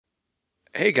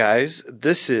Hey guys,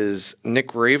 this is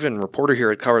Nick Raven, reporter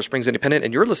here at Colorado Springs Independent,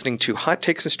 and you're listening to Hot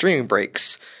Takes and Streaming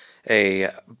Breaks, a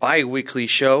bi-weekly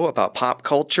show about pop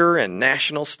culture and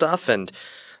national stuff and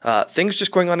things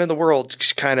just going on in the world,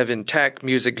 kind of in tech,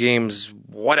 music, games,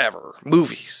 whatever,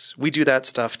 movies. We do that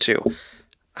stuff too.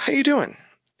 How you doing?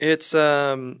 It's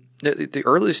the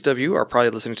earliest of you are probably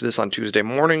listening to this on Tuesday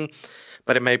morning,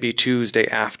 but it might be Tuesday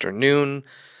afternoon.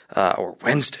 Or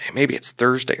Wednesday, maybe it's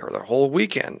Thursday or the whole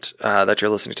weekend that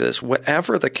you're listening to this,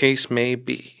 whatever the case may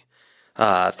be.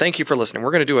 Thank you for listening.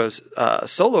 We're going to do a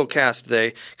solo cast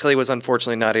today. Kelly was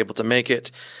unfortunately not able to make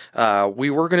it. We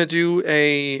were going to do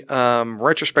a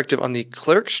retrospective on the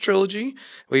Clerks trilogy.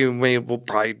 We'll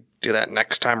probably do that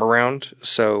next time around,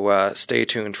 so stay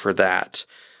tuned for that.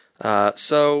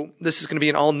 So this is going to be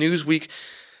an all news week.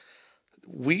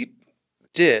 We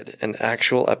did an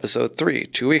actual episode 3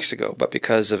 2 weeks ago, but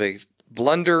because of a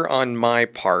blunder on my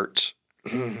part,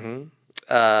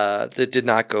 that did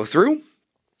not go through,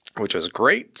 which was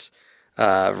great.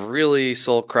 Really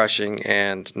soul crushing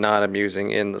and not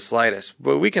amusing in the slightest.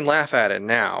 But we can laugh at it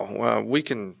now. We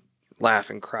can laugh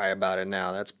and cry about it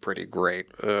now. That's pretty great.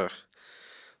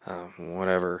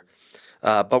 Whatever.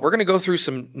 But we're going to go through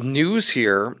some news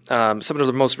here, some of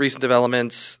the most recent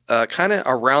developments, kind of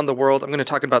around the world. I'm going to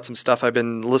talk about some stuff I've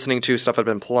been listening to, stuff I've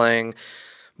been playing.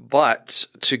 But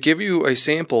to give you a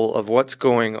sample of what's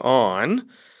going on,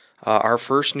 our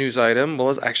first news item, well,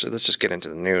 let's just get into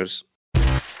the news.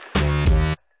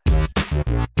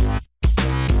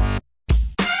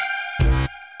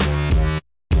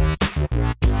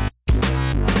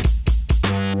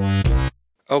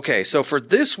 Okay, so for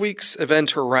this week's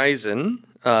Event Horizon,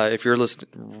 if you're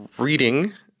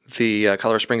reading the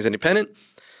Colorado Springs Independent,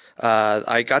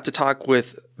 I got to talk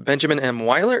with Benjamin M.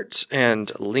 Weilert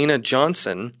and Lena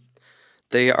Johnson.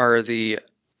 They are the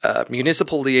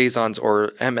municipal liaisons,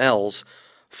 or MLs,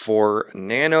 for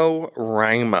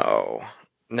NaNoWriMo.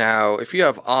 Now, if you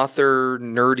have author,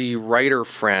 nerdy writer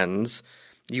friends,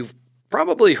 you've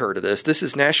probably heard of this. This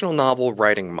is National Novel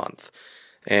Writing Month.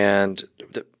 And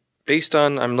based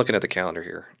on, I'm looking at the calendar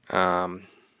here.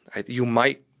 You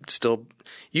might still,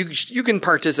 you can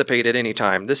participate at any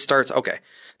time. This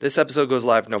episode goes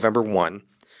live November 1,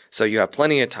 so you have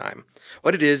plenty of time.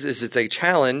 What it is it's a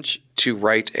challenge to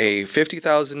write a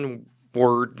 50,000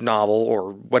 word novel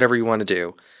or whatever you want to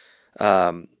do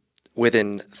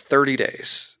within 30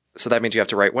 days. So that means you have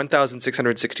to write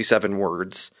 1,667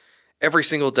 words every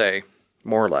single day,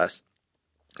 more or less,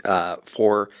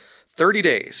 for 30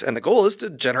 days. And the goal is to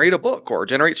generate a book or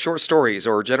generate short stories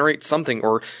or generate something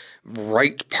or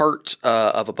write part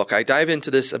of a book. I dive into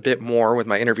this a bit more with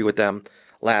my interview with them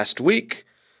last week,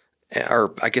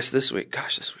 or I guess this week.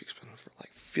 Gosh, this week's been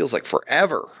feels like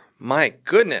forever. My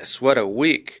goodness, what a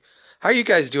week. How are you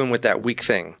guys doing with that week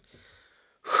thing?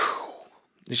 Whew.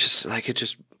 It's just like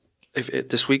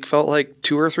this week felt like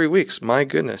 2 or 3 weeks. My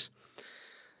goodness.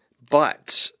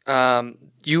 But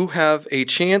you have a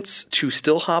chance to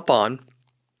still hop on.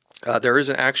 There is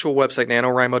an actual website,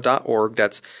 nanowrimo.org.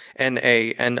 That's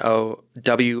NaNoWrimo.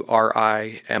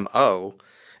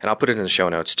 And I'll put it in the show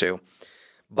notes too.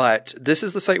 But this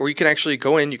is the site where you can actually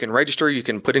go in, you can register, you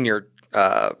can put in your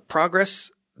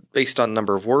progress based on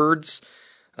number of words,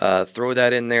 throw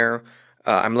that in there.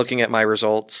 I'm looking at my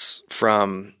results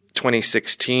from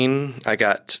 2016. I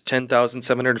got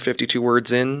 10,752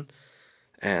 words in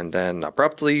and then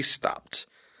abruptly stopped.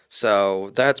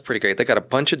 So that's pretty great. They got a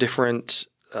bunch of different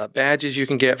badges you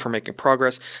can get for making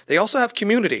progress. They also have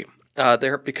community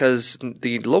there because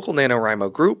the local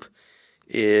NaNoWriMo group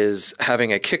is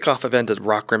having a kickoff event at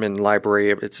Rockrimmon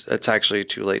Library. It's actually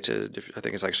too late I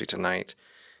think it's actually tonight.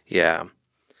 Yeah.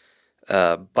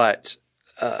 But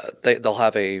they'll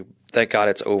have a Thank God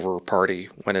It's Over party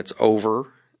when it's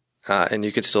over. And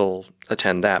you could still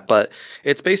attend that. But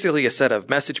it's basically a set of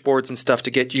message boards and stuff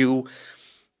to get you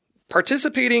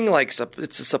participating. Like,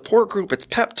 it's a support group, it's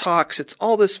pep talks, it's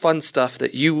all this fun stuff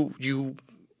that you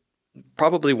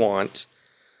probably want.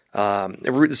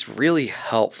 It's really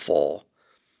helpful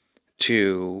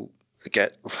to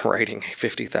get writing a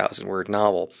 50,000 word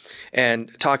novel.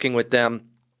 And talking with them,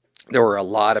 there were a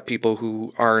lot of people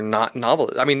who are not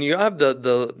novelists. I mean, you have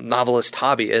the novelist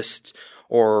hobbyists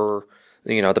or,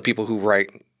 the people who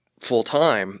write full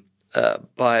time.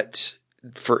 But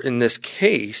in this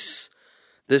case,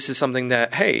 this is something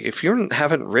that, hey, if you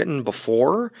haven't written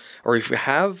before, or if you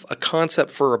have a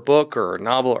concept for a book or a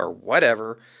novel or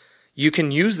whatever, you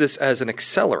can use this as an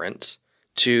accelerant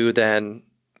to then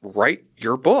write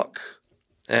your book.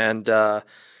 And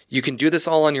you can do this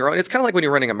all on your own. It's kind of like when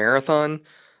you're running a marathon,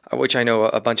 which I know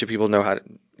a bunch of people know how to,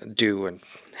 do and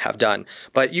have done.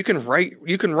 But you can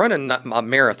run a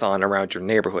marathon around your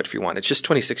neighborhood if you want. It's just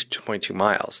 26.2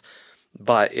 miles.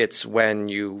 But it's when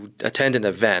you attend an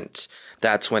event,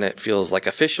 that's when it feels like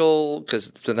official,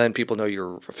 because then people know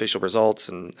your official results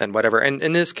and whatever. And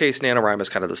in this case, NaNoWriMo is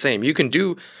kind of the same. You can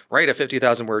write a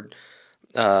 50,000 word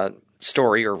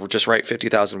story or just write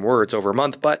 50,000 words over a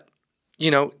month. But,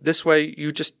 this way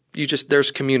you just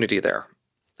there's community there.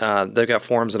 They've got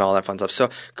forums and all that fun stuff. So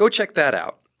go check that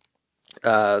out.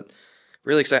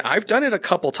 Really excited. I've done it a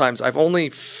couple times. I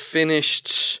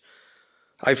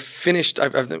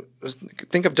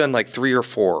think I've done like 3 or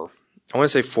 4. I want to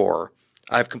say 4.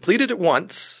 I've completed it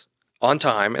once on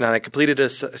time, and I completed it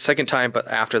a second time, but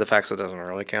after the fact, so it doesn't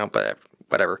really count. But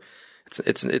whatever.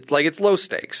 It's low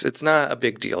stakes. It's not a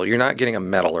big deal. You're not getting a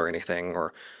medal or anything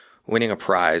or winning a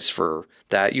prize for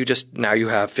that. Now you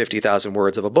have 50,000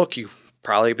 words of a book you've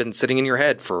probably been sitting in your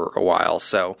head for a while.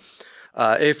 So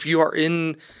if you are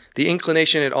in the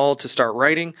inclination at all to start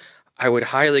writing, I would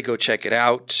highly go check it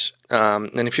out.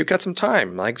 And if you've got some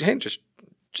time, hey, just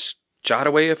jot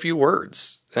away a few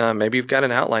words. Maybe you've got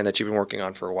an outline that you've been working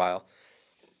on for a while.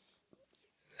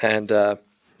 And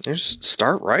just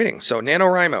start writing. So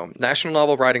NaNoWriMo, National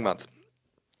Novel Writing Month.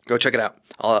 Go check it out.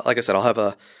 Like I said, I'll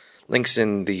have links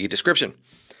in the description.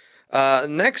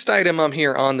 Next item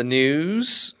here on the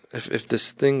news, if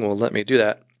this thing will let me do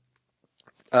that.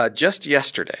 Just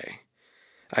yesterday,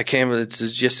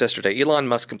 Elon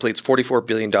Musk completes $44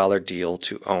 billion deal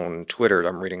to own Twitter.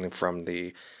 I'm reading from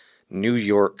the New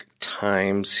York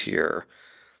Times here.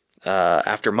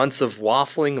 After months of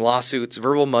waffling, lawsuits,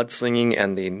 verbal mudslinging,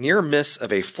 and the near miss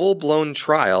of a full-blown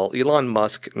trial, Elon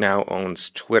Musk now owns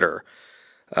Twitter.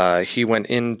 He went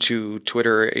into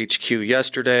Twitter HQ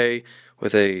yesterday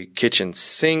with a kitchen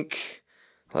sink,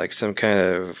 like some kind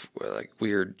of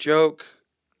weird joke.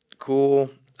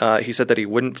 Cool. He said that he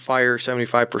wouldn't fire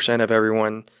 75% of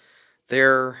everyone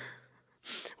there,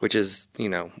 which is,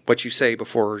 what you say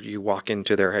before you walk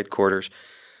into their headquarters,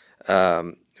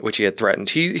 which he had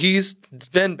threatened. He's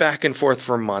been back and forth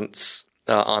for months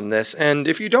on this. And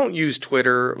if you don't use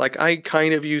Twitter, I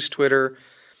kind of use Twitter.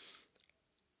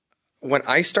 When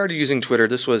I started using Twitter,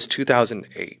 this was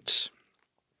 2008,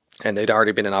 and they'd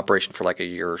already been in operation for a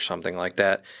year or something like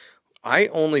that. I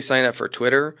only signed up for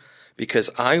Twitter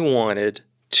because I wanted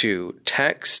to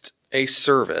text a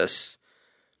service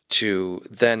to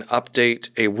then update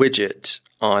a widget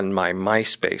on my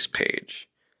MySpace page.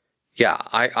 Yeah,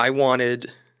 I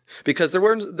wanted, because there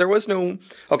was no,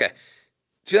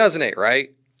 2008,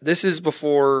 right? This is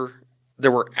before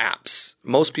there were apps.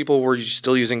 Most people were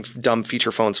still using dumb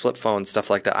feature phones, flip phones, stuff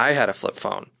like that. I had a flip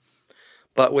phone.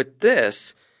 But with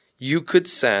this, you could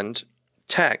send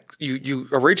text. You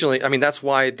originally, that's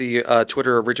why the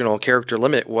Twitter original character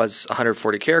limit was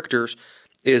 140 characters,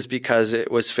 is because it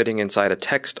was fitting inside a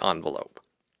text envelope.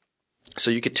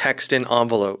 So you could text in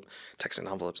envelopes, text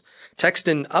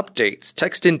in updates,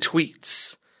 text in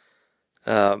tweets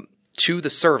to the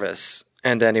service,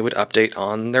 and then it would update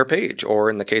on their page. Or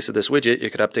in the case of this widget, you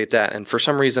could update that. And for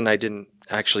some reason, I didn't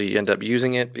actually end up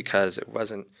using it because it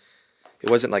wasn't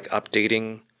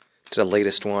updating to the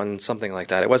latest one, something like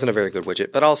that. It wasn't a very good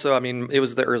widget. But also, it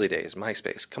was the early days,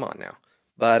 MySpace. Come on now.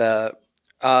 But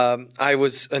I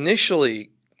was initially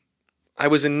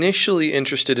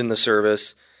interested in the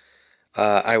service.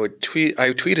 I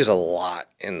tweeted a lot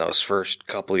in those first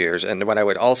couple years. And what I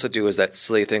would also do is that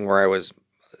silly thing where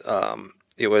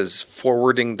it was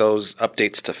forwarding those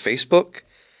updates to Facebook.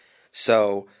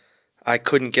 So I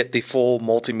couldn't get the full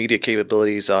multimedia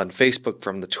capabilities on Facebook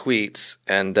from the tweets.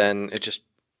 And then it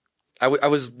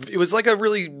was like a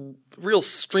really real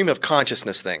stream of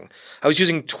consciousness thing. I was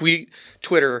using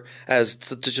Twitter as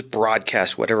to just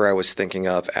broadcast whatever I was thinking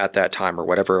of at that time or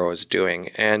whatever I was doing.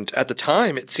 And at the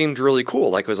time, it seemed really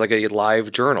cool. It was like a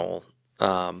live journal.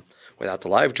 Without the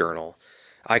live journal,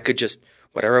 I could just,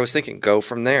 whatever I was thinking, go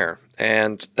from there.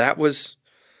 And it was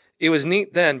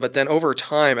neat then. But then over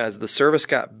time, as the service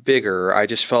got bigger, I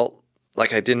just felt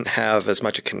like I didn't have as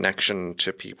much a connection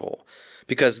to people,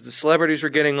 because the celebrities were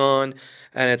getting on,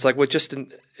 and it's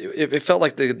it felt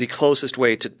like the closest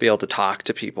way to be able to talk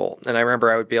to people. And I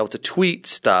remember I would be able to tweet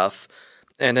stuff,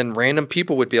 and then random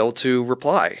people would be able to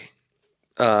reply,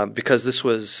 because this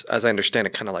was, as I understand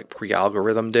it, kind of like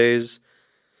pre-algorithm days,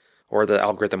 or the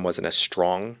algorithm wasn't as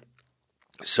strong.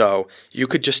 So you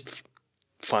could just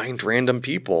find random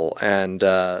people, and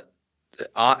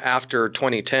after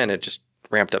 2010, it just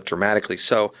ramped up dramatically.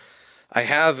 So I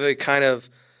have a kind of,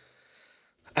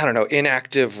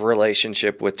 inactive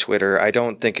relationship with Twitter. I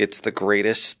don't think it's the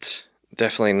greatest,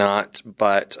 definitely not,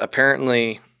 but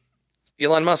apparently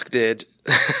Elon Musk did.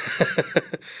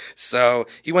 So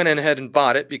he went ahead and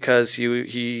bought it because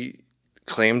he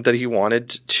claimed that he wanted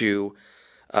to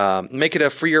make it a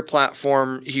freer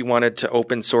platform. He wanted to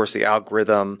open source the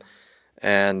algorithm.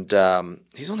 And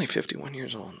he's only 51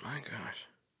 years old. My gosh.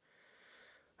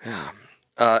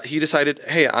 Yeah. He decided,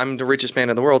 hey, I'm the richest man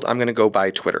in the world. I'm going to go buy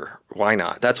Twitter. Why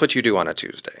not? That's what you do on a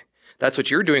Tuesday. That's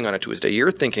what you're doing on a Tuesday. You're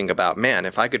thinking about, man,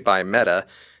 if I could buy Meta,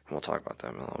 and we'll talk about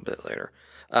that a little bit later.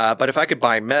 But if I could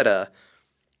buy Meta,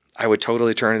 I would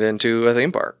totally turn it into a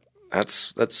theme park.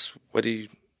 That's what he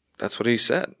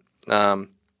said.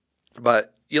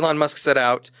 But Elon Musk set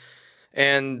out,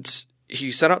 and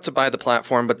he set out to buy the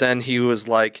platform, but then he was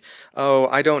like, oh,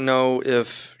 I don't know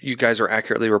if you guys are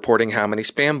accurately reporting how many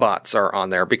spam bots are on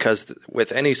there, because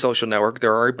with any social network,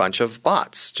 there are a bunch of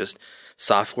bots, just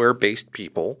software-based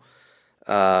people,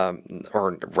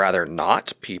 or rather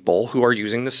not people, who are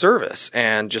using the service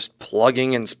and just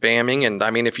plugging and spamming. And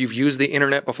I mean, if you've used the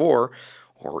internet before,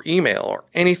 or email, or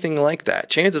anything like that,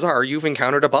 chances are you've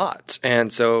encountered a bot.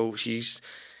 And so he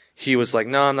was like,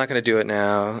 no, I'm not going to do it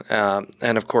now.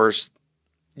 And of course,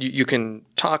 you can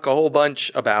talk a whole bunch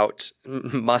about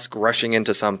Musk rushing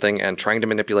into something and trying to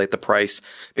manipulate the price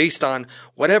based on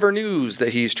whatever news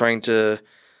that he's trying to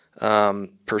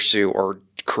pursue or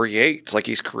create. Like,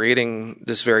 he's creating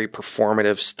this very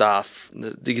performative stuff,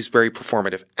 these very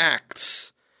performative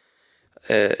acts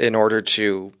in order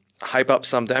to hype up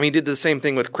something. I mean, he did the same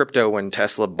thing with crypto when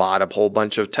Tesla bought a whole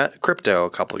bunch of crypto a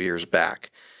couple years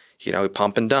back.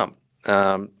 Pump and dump.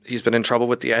 He's been in trouble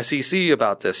with the SEC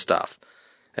about this stuff.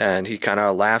 And he kind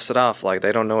of laughs it off like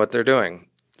they don't know what they're doing.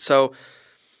 So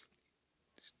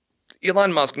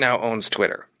Elon Musk now owns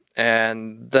Twitter.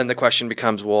 And then the question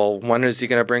becomes, well, when is he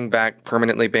going to bring back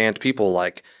permanently banned people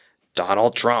like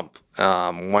Donald Trump?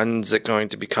 When's it going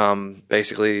to become,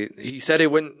 basically, he said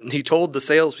it wouldn't, he told the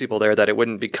salespeople there that it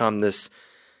wouldn't become this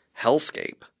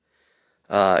hellscape,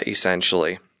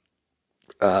 essentially.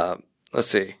 Let's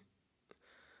see.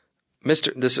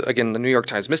 This again, the New York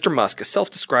Times. Mr. Musk, a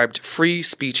self-described free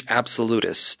speech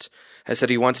absolutist, has said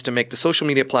he wants to make the social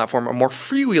media platform a more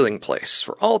freewheeling place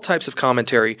for all types of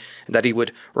commentary, and that he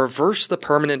would reverse the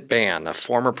permanent ban of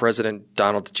former President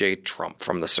Donald J. Trump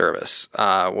from the service,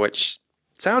 which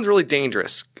sounds really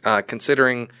dangerous,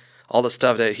 considering all the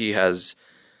stuff that he has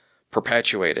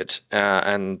perpetuated.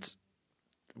 And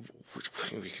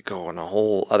we could go on a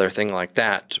whole other thing like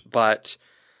that, but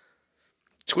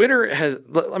Twitter has,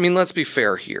 I mean, let's be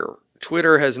fair here.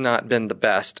 Twitter has not been the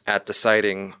best at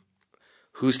deciding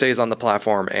who stays on the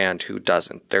platform and who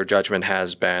doesn't. Their judgment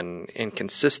has been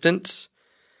inconsistent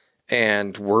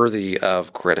and worthy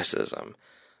of criticism.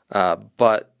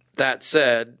 But that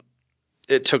said,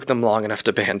 it took them long enough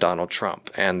to ban Donald Trump,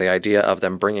 and the idea of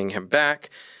them bringing him back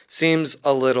seems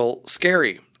a little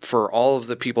scary for all of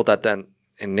the people that then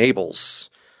enables.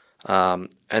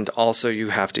 And also you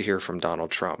have to hear from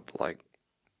Donald Trump, like,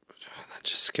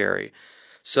 just scary.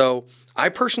 So I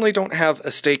personally don't have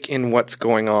a stake in what's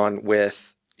going on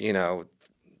with,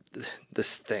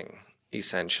 this thing,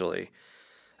 essentially.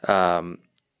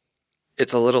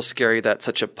 It's a little scary that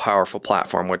such a powerful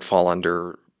platform would fall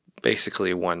under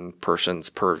basically one person's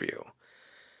purview.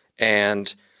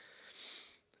 And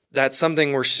that's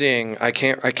something we're seeing. I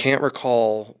can't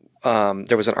recall,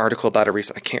 there was an article about it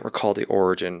recently. I can't recall the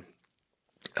origin.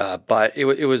 But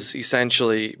it was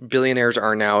essentially, billionaires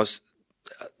are now,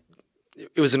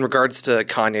 it was in regards to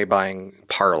Kanye buying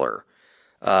Parler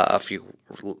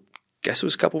guess it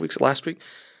was a couple weeks last week.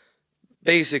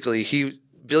 Basically,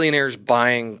 billionaires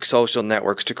buying social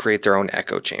networks to create their own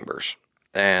echo chambers.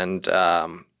 And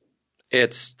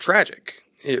it's tragic.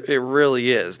 It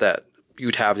really is, that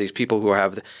you'd have these people who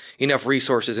have enough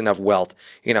resources, enough wealth,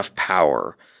 enough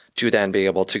power to then be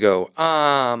able to go,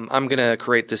 I'm going to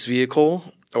create this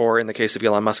vehicle, or in the case of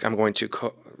Elon Musk, I'm going to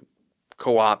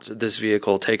co-opt this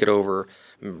vehicle, take it over,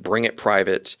 bring it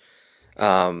private,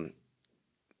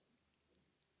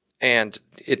 and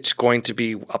it's going to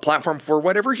be a platform for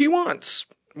whatever he wants,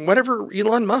 whatever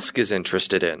Elon Musk is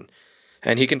interested in,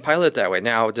 and he can pilot it that way.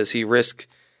 Now, does he risk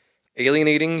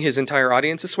alienating his entire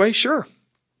audience this way? Sure.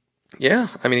 Yeah,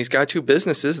 I mean, he's got two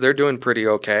businesses. They're doing pretty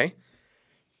okay.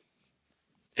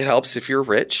 It helps if you're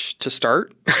rich to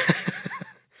start.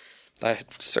 That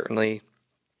certainly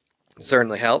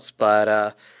helps,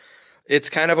 but it's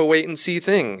kind of a wait and see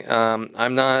thing.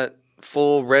 I'm not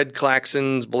full red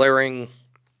klaxons blaring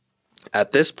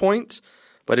at this point,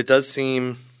 but it does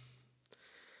seem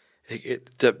it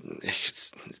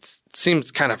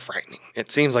seems kind of frightening.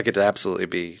 It seems like it'd absolutely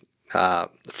be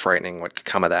frightening what could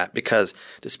come of that, because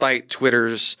despite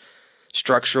Twitter's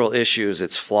structural issues,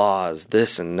 its flaws,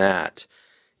 this and that,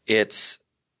 it's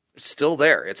still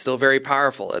there. It's still very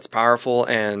powerful. It's powerful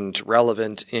and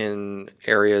relevant in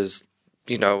areas,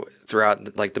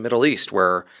 throughout like the Middle East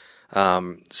where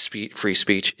free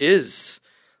speech is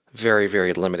very,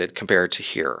 very limited compared to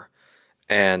here.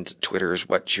 And Twitter is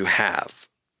what you have.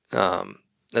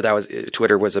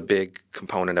 Twitter was a big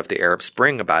component of the Arab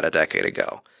Spring about a decade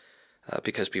ago,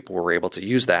 because people were able to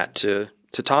use that to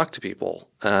talk to people.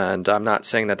 And I'm not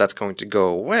saying that that's going to go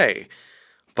away,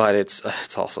 but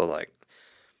it's also like,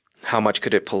 how much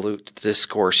could it pollute the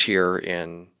discourse here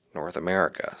in North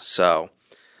America? So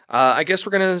I guess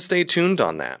we're going to stay tuned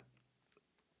on that.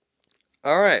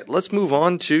 All right, let's move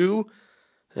on to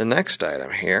the next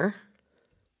item here.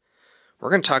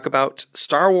 We're going to talk about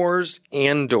Star Wars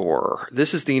Andor.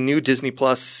 This is the new Disney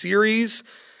Plus series.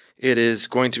 It is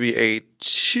going to be a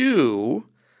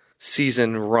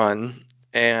 2-season run,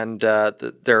 and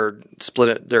they're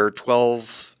split. They're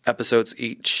 12 episodes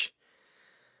each,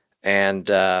 and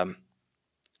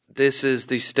this is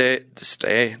the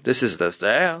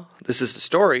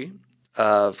story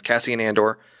of Cassian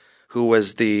Andor, who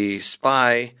was the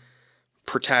spy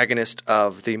protagonist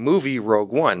of the movie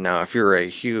Rogue One. Now, if you're a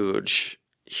huge,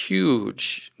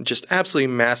 just absolutely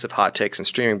massive Hot Takes and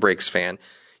Streaming Breaks fan,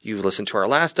 you've listened to our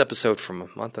last episode from a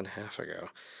month and a half ago,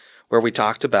 where we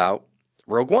talked about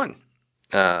Rogue One.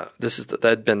 That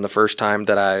had been the first time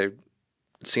that I'd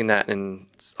seen that in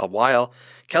a while.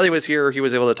 Kelly was here. He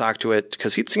was able to talk to it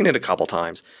because he'd seen it a couple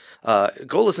times.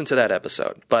 Go listen to that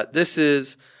episode. But this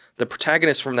is the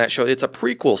protagonist from that show. It's a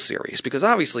prequel series because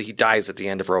obviously he dies at the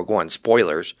end of Rogue One.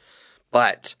 Spoilers.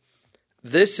 But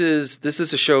this is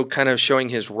a show kind of showing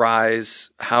his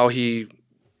rise, how he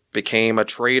became a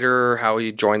traitor, how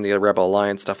he joined the Rebel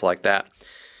Alliance, stuff like that.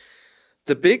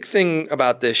 The big thing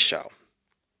about this show,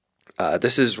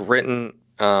 this is written,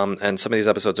 and some of these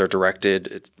episodes are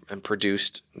directed and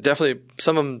produced. Definitely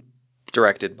some of them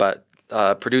directed, but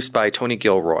produced by Tony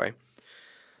Gilroy.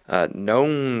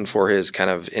 Known for his kind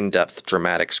of in-depth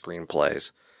dramatic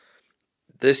screenplays.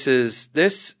 This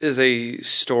is a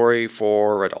story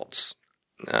for adults.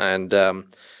 And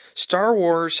Star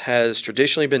Wars has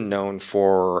traditionally been known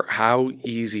for how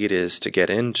easy it is to get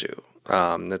into.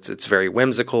 It's very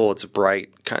whimsical, it's bright,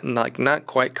 not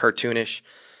quite cartoonish,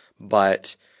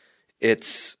 but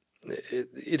it's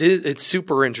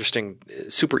super interesting,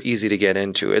 super easy to get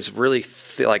into. It's really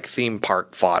like theme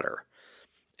park fodder.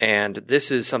 And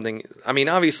this is something, I mean,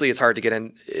 obviously it's hard to get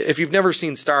in. If you've never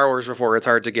seen Star Wars before, it's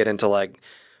hard to get into like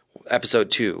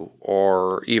episode 2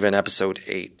 or even episode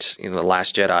 8, The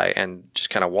Last Jedi, and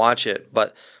just kind of watch it.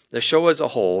 But the show as a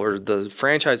whole, or the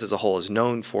franchise as a whole, is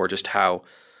known for just how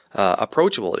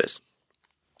approachable it is.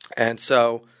 And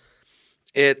so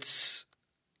it's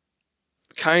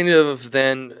kind of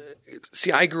then,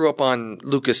 see, I grew up on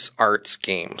LucasArts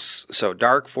games. So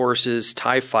Dark Forces,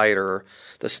 TIE Fighter,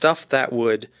 the stuff that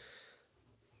was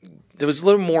a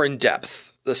little more in depth.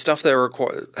 The stuff that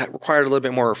required a little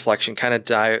bit more reflection kind of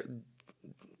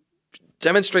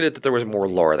demonstrated that there was more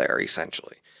lore there,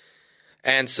 essentially.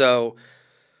 And so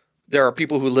there are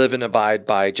people who live and abide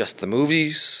by just the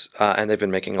movies, and they've been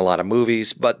making a lot of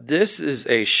movies. But this is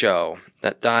a show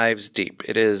that dives deep.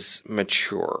 It is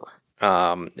mature.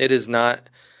 It is not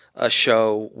a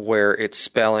show where it's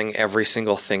spelling every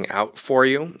single thing out for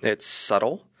you. It's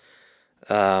subtle.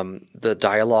 The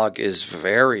dialogue is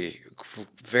very,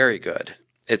 very good.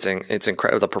 It's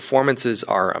incredible. The performances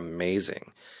are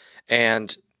amazing,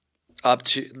 and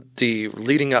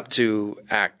leading up to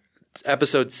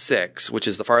episode 6, which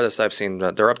is the farthest I've seen.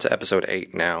 They're up to episode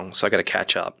 8 now, so I got to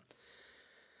catch up.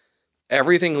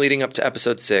 Everything leading up to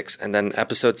episode 6, and then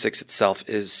episode 6 itself,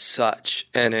 is such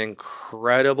an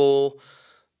incredible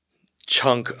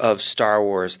chunk of Star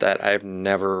Wars that I've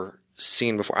never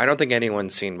seen before. I don't think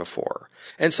anyone's seen before.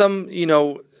 And some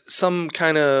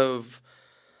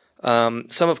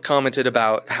have commented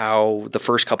about how the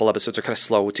first couple episodes are kind of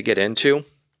slow to get into.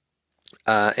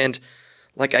 And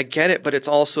like, I get it, but it's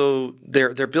also,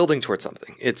 they're building towards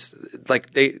something. It's like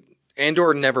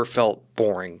Andor never felt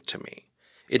boring to me.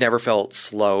 It never felt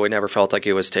slow. It never felt like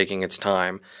it was taking its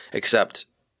time, except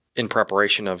in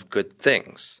preparation of good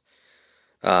things.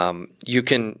 You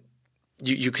can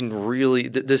really,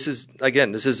 this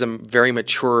is a very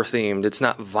mature themed. It's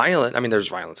not violent. I mean, there's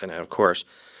violence in it, of course,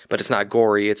 but it's not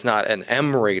gory. It's not an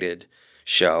M-rated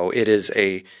show. It is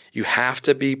you have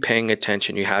to be paying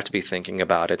attention. You have to be thinking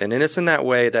about it. And it's in that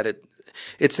way that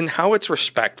it's in how it's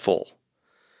respectful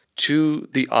to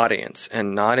the audience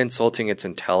and not insulting its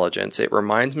intelligence. It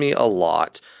reminds me a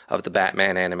lot of the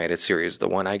Batman animated series, the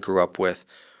one I grew up with,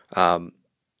 by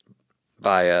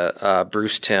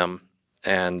Bruce Timm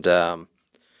and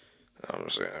I'm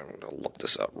going to look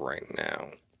this up right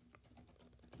now.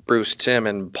 Bruce Timm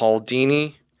and Paul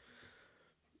Dini.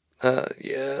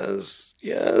 Yes.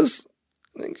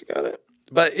 I think you got it.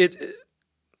 But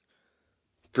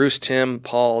Bruce Timm,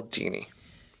 Paul Dini.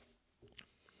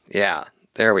 Yeah,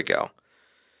 there we go.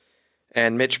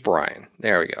 And Mitch Bryan.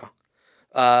 There we go.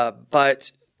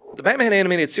 But the Batman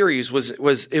animated series was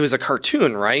a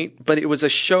cartoon, right? But it was a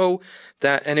show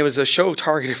it was a show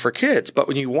targeted for kids. But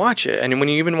when you watch it, and when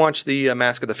you even watch the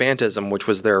Mask of the Phantasm, which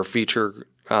was their feature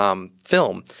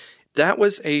film, that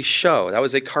was a show. That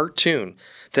was a cartoon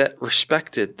that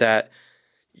respected that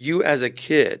you as a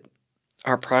kid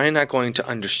are probably not going to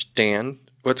understand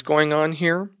what's going on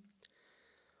here,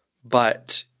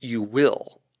 but you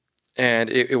will. And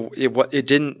it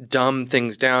didn't dumb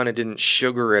things down. It didn't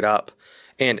sugar it up.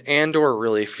 And Andor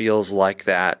really feels like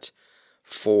that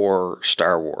for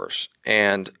Star Wars.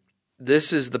 And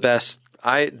this is the best.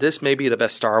 This may be the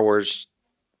best Star Wars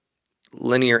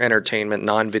linear entertainment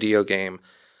non-video game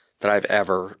that I've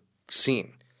ever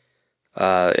seen.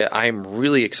 I'm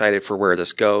really excited for where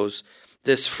this goes.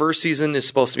 This first season is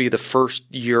supposed to be the first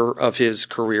year of his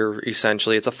career,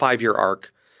 essentially. It's a 5-year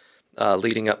arc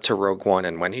leading up to Rogue One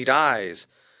and when he dies.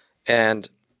 And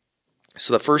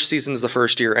so the first season is the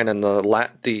first year, and then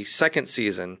the second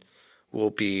season will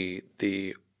be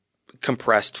the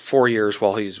compressed 4 years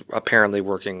while he's apparently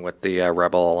working with the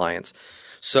Rebel Alliance.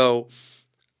 So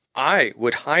I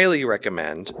would highly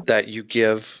recommend that you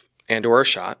give Andor a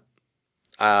shot.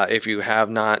 If you have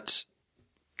not,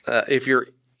 if you're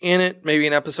in it, maybe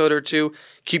an episode or two,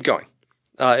 keep going.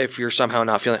 If you're somehow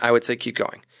not feeling, I would say keep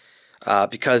going,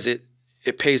 because it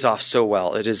pays off so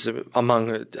well. It is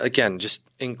among, again, just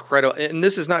incredible. And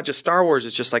this is not just Star Wars.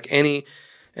 It's just like any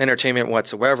entertainment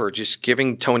whatsoever. Just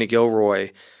giving Tony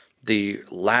Gilroy the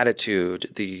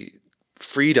latitude, the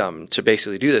freedom to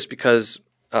basically do this, because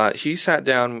he sat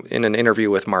down in an interview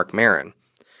with Mark Maron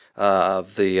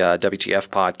of the WTF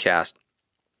podcast.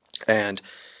 And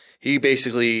he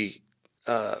basically,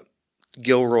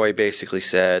 Gilroy basically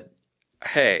said,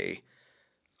 hey,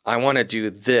 I want to do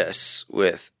this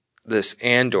with this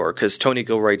Andor, because Tony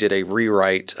Gilroy did a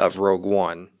rewrite of Rogue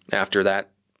One after that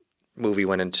movie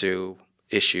went into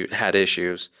had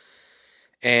issues.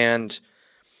 And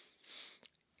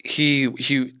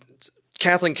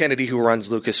Kathleen Kennedy, who runs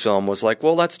Lucasfilm, was like,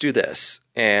 well, let's do this.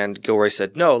 And Gilroy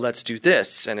said, no, let's do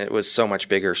this. And it was so much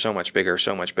bigger, so much bigger,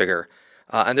 so much bigger.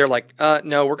 And they're like,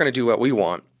 no, we're going to do what we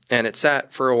want. And it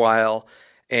sat for a while.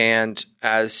 And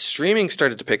as streaming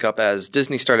started to pick up, as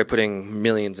Disney started putting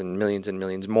millions and millions and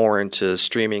millions more into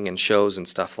streaming and shows and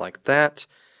stuff like that,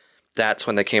 that's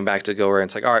when they came back to Gilroy and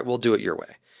it's like, all right, we'll do it your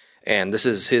way. And this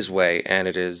is his way. And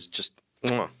it is just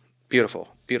beautiful,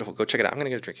 beautiful. Go check it out. I'm going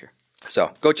to get a drink here.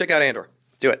 So go check out Andor.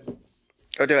 Do it.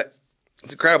 Go do it.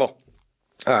 It's incredible.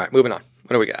 All right, moving on.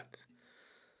 What do we got?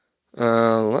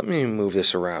 Let me move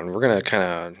this around. We're going to kind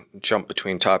of jump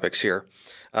between topics here.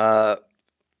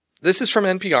 This is from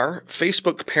NPR.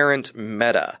 Facebook parent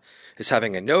Meta is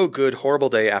having a no good, horrible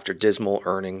day after dismal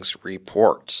earnings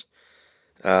report.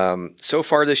 So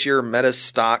far this year, Meta's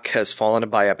stock has fallen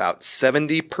by about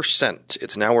 70%.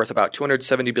 It's now worth about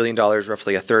 $270 billion,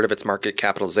 roughly a third of its market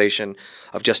capitalization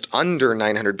of just under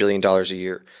 $900 billion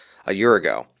a year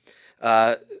ago.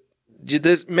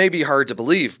 This may be hard to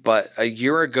believe, but a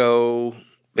year ago,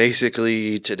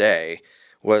 basically today,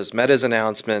 was Meta's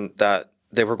announcement that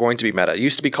they were going to be Meta. It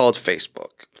used to be called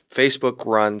Facebook. Facebook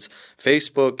runs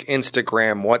Facebook,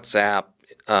 Instagram, WhatsApp,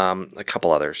 a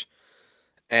couple others.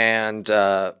 And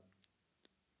a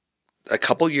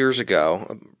couple years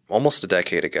ago, almost a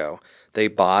decade ago, they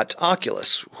bought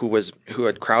Oculus, who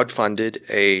had crowdfunded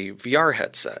a VR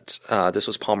headset. This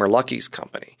was Palmer Luckey's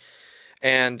company.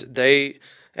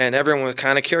 And everyone was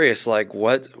kind of curious, like,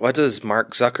 what does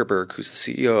Mark Zuckerberg, who's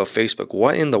the CEO of Facebook,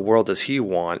 what in the world does he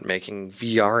want making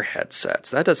VR headsets?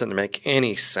 That doesn't make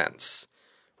any sense,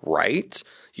 right?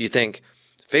 You think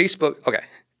Facebook, okay,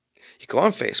 you go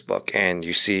on Facebook and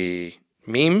you see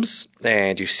memes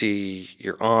and you see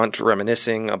your aunt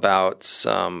reminiscing about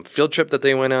some field trip that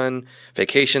they went on,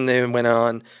 vacation they went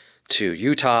on to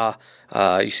Utah.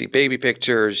 You see baby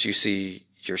pictures, you see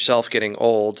yourself getting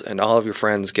old and all of your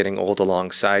friends getting old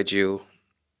alongside you.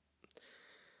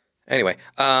 Anyway,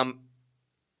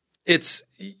 it's,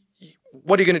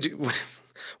 what are you going to do?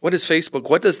 What is Facebook?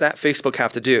 What does that Facebook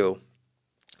have to do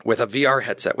with a VR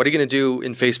headset? What are you going to do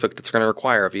in Facebook that's going to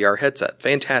require a VR headset?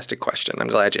 Fantastic question. I'm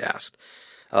glad you asked.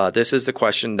 This is the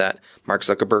question that Mark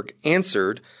Zuckerberg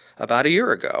answered about a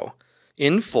year ago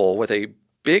in full with a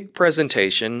big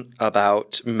presentation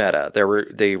about Meta.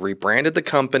 They rebranded the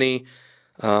company.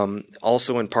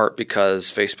 Also in part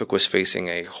because Facebook was facing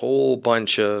a whole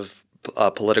bunch of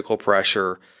political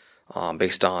pressure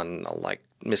based on like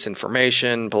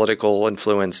misinformation, political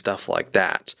influence, stuff like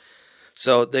that.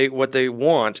 So what they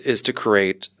want is to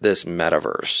create this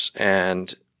metaverse,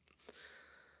 and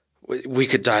we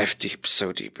could dive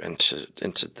so deep into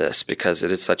this because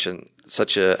it is such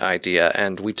a idea.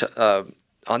 And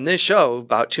on this show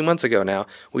about 2 months ago now,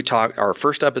 our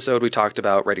first episode, we talked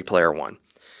about Ready Player One,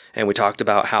 and we talked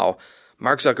about how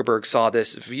Mark Zuckerberg saw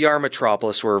this VR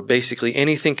metropolis where basically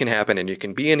anything can happen and you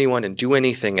can be anyone and do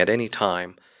anything at any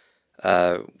time.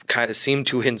 Kind of seemed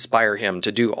to inspire him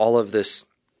to do all of this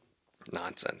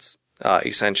nonsense,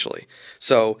 essentially.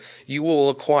 So you will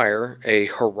acquire a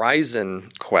Horizon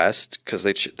Quest because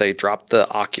they dropped the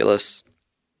Oculus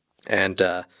and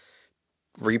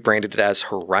rebranded it as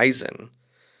Horizon.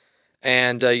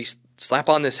 And you slap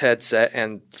on this headset,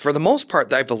 and for the most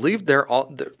part, I believe they're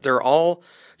all.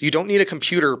 You don't need a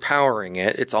computer powering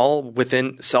it. It's all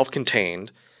within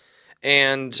self-contained,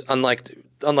 and unlike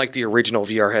the original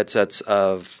VR headsets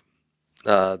of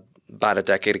about a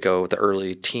decade ago, the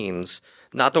early teens,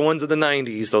 not the ones of the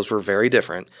 90s, those were very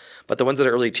different, but the ones of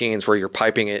the early teens where you're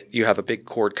piping it, you have a big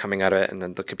cord coming out of it, and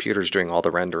then the computer's doing all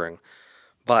the rendering.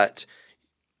 But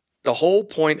the whole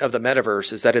point of the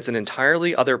metaverse is that it's an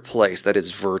entirely other place that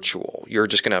is virtual. You're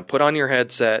just going to put on your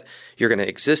headset. You're going to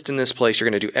exist in this place. You're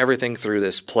going to do everything through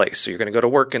this place. So you're going to go to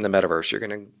work in the metaverse. You're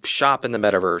going to shop in the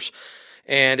metaverse.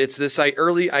 And it's this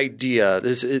early idea.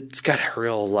 It's got a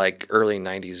real like early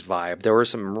 90s vibe. There were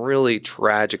some really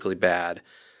tragically bad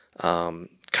kind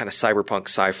of cyberpunk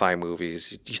sci-fi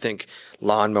movies. You think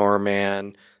Lawnmower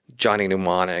Man, Johnny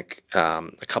Mnemonic,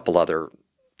 a couple other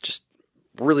just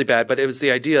really bad, but it was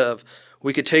the idea of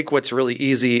we could take what's really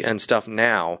easy and stuff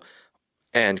now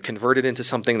and convert it into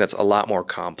something that's a lot more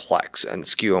complex and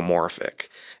skeuomorphic.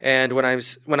 And when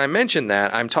I mention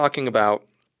that, I'm talking about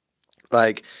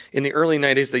like in the early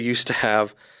 90s, they used to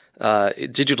have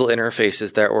digital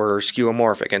interfaces that were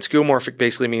skeuomorphic. And skeuomorphic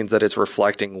basically means that it's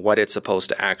reflecting what it's supposed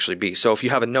to actually be. So if you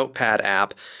have a notepad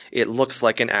app, it looks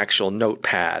like an actual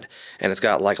notepad. And it's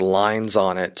got like lines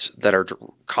on it that are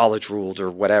college ruled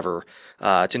or whatever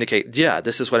to indicate, yeah,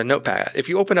 this is what a notepad. If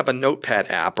you open up a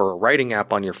notepad app or a writing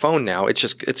app on your phone now,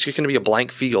 it's going to be a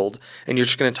blank field and you're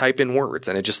just going to type in words.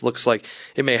 And it just looks like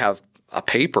it may have a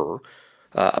paper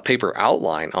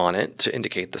outline on it to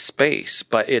indicate the space,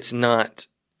 but it's not.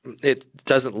 It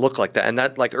doesn't look like that. And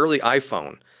that, like early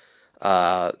iPhone,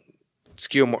 Scott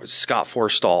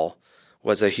Forstall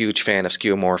was a huge fan of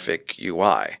skeuomorphic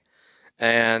UI.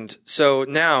 And so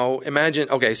now imagine,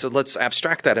 okay, so let's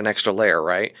abstract that an extra layer,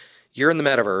 right? You're in the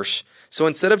metaverse. So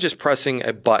instead of just pressing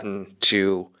a button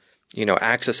to,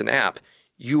 access an app,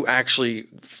 you actually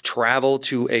travel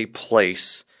to a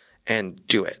place and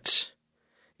do it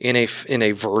in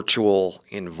a virtual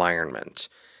environment.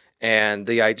 And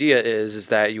the idea is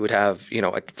that you would have,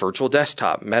 a virtual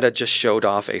desktop. Meta just showed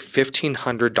off a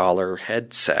 $1,500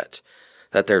 headset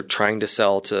that they're trying to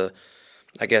sell to,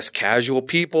 I guess, casual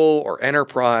people or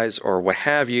enterprise or what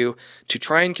have you, to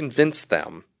try and convince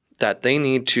them that they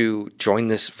need to join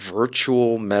this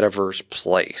virtual metaverse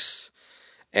place.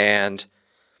 And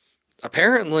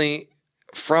apparently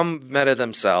from Meta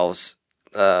themselves,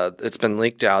 it's been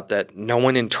leaked out that no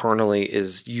one internally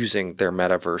is using their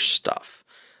metaverse stuff.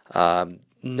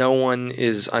 No one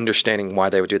is understanding why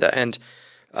they would do that. And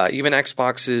even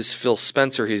Xbox's Phil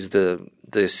Spencer, he's the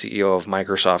CEO of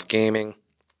Microsoft Gaming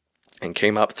and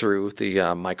came up through the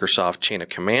Microsoft chain of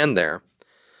command there.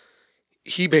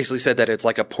 He basically said that it's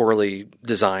like a poorly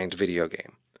designed video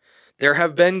game. There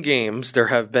have been games, there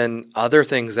have been other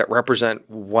things that represent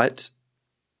what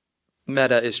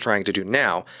Meta is trying to do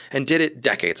now and did it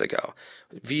decades ago.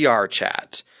 VR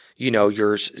chat.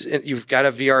 You've got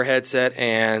a VR headset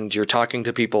and you're talking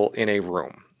to people in a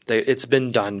room. It's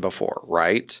been done before,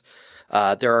 right?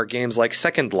 There are games like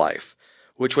Second Life,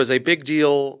 which was a big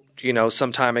deal,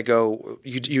 some time ago.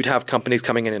 You'd have companies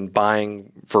coming in and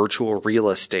buying virtual real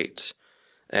estate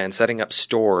and setting up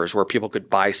stores where people could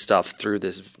buy stuff through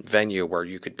this venue where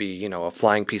you could be, a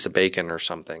flying piece of bacon or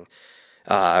something.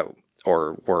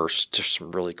 Or worse, just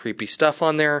some really creepy stuff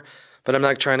on there. But I'm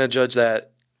not trying to judge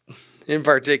that in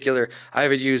particular. I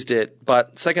haven't used it,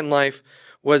 but Second Life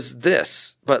was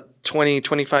this, but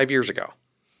 25 years ago.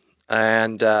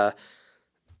 And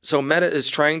so Meta is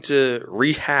trying to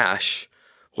rehash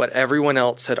what everyone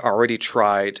else had already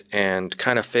tried and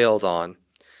kind of failed on.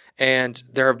 And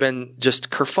there have been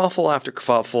just kerfuffle after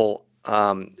kerfuffle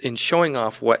in showing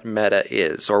off what Meta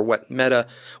is or what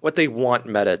they want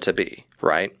Meta to be,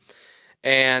 right?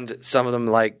 And some of them,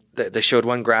 like, they showed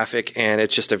one graphic, and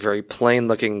it's just a very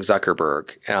plain-looking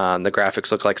Zuckerberg. The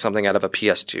graphics look like something out of a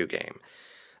PS2 game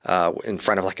in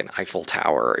front of, like, an Eiffel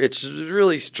Tower. It's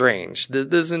really strange.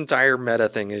 This entire Meta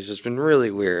thing has just been really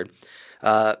weird.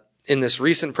 In this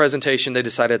recent presentation, they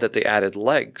decided that they added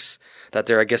legs,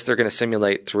 that I guess they're going to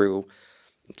simulate through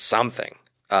something.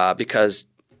 Because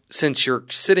since you're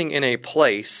sitting in a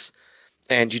place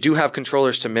and you do have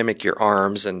controllers to mimic your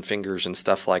arms and fingers and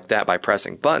stuff like that by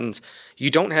pressing buttons, you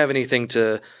don't have anything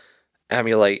to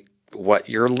emulate what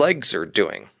your legs are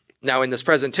doing. Now, in this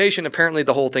presentation, apparently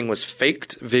the whole thing was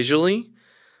faked visually.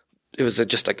 It was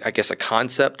just, I guess, a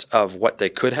concept of what they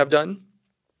could have done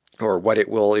or what it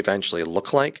will eventually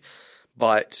look like.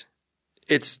 But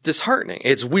it's disheartening.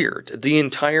 It's weird. The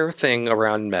entire thing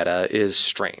around Meta is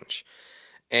strange.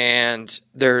 And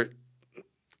there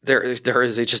is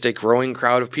just a growing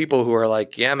crowd of people who are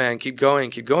like, yeah, man, keep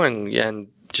going, and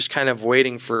just kind of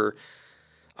waiting for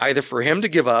either for him to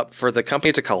give up, for the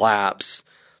company to collapse,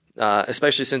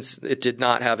 especially since it did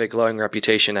not have a glowing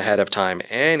reputation ahead of time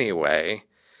anyway.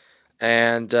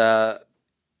 And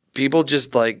people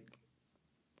just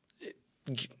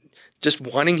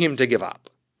wanting him to give up.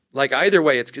 Like, either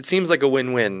way, it seems like a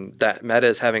win-win that Meta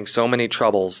is having so many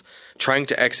troubles trying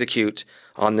to execute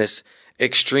on this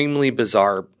extremely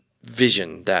bizarre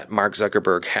vision that Mark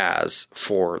Zuckerberg has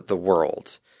for the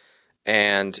world.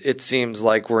 And it seems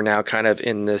like we're now kind of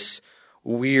in this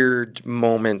weird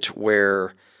moment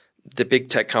where the big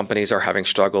tech companies are having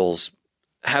struggles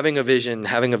having a vision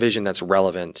that's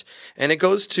relevant. And it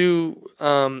goes to,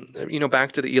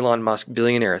 back to the Elon Musk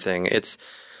billionaire thing. It's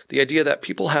the idea that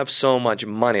people have so much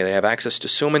money, they have access to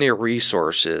so many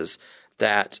resources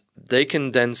that they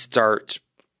can then start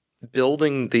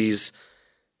building these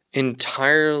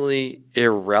entirely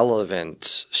irrelevant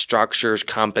structures,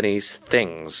 companies,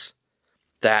 things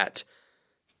that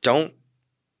don't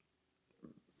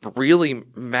really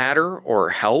matter or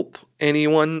help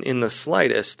anyone in the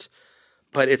slightest,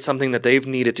 but it's something that they've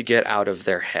needed to get out of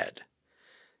their head.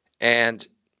 And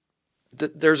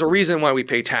there's a reason why we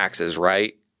pay taxes,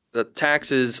 right? The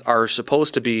taxes are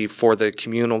supposed to be for the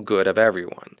communal good of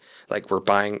everyone. Like, we're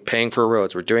paying for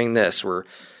roads, we're doing this, we're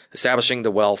establishing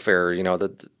the welfare,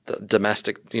 the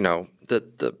domestic,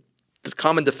 the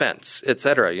common defense,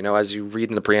 etc., as you read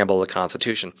in the preamble of the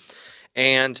Constitution.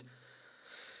 And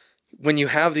when you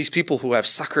have these people who have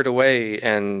suckered away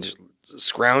and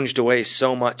scrounged away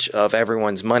so much of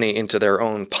everyone's money into their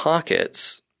own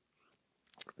pockets,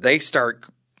 they start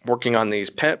working on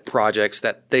these pet projects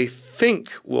that they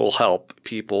think will help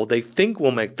people, they think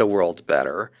will make the world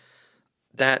better,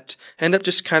 that end up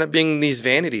just kind of being these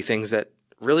vanity things that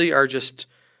really are just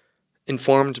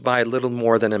informed by little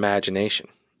more than imagination.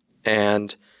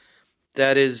 And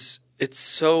it's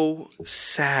so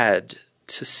sad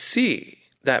to see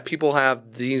that people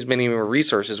have these many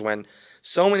resources when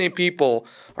so many people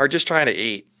are just trying to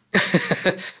eat.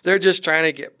 They're just trying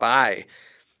to get by,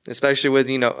 especially with,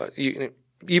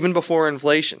 even before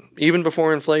inflation,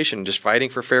 just fighting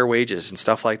for fair wages and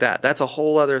stuff like that. That's a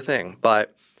whole other thing.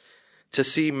 But to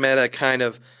see Meta kind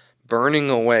of burning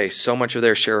away so much of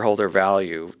their shareholder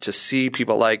value, to see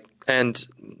people and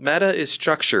Meta is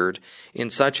structured in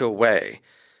such a way,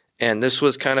 and this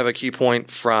was kind of a key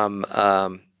point from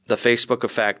The Facebook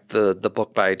Effect, the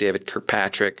book by David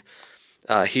Kirkpatrick.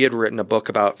 He had written a book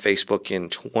about Facebook in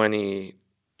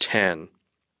 2010,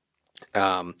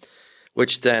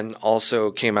 which then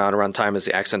also came out around time as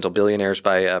The Accidental Billionaires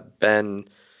by Ben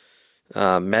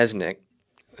Mesnick.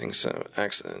 I think so.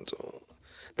 Accidental.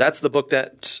 That's the book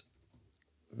that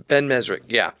Ben Mesrick.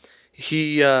 Yeah.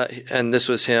 He, and this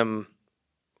was him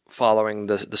following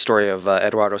the story of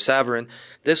Eduardo Saverin.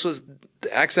 This was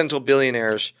The Accidental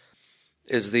Billionaires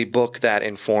is the book that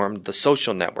informed The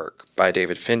Social Network by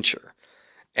David Fincher.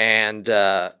 And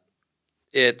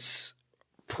it's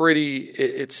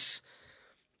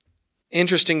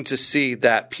interesting to see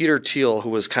that Peter Thiel, who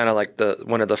was kind of like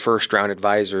one of the first round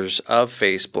advisors of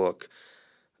Facebook,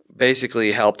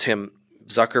 basically helped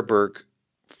Zuckerberg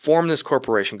form this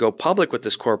corporation, go public with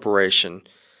this corporation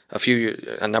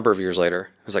a number of years later.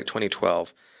 It was like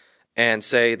 2012, and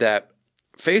say that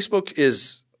Facebook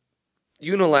is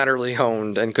unilaterally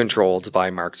owned and controlled by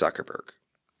Mark Zuckerberg.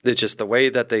 It's just the way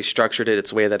that they structured it. It's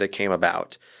the way that it came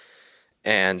about.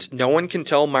 And no one can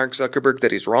tell Mark Zuckerberg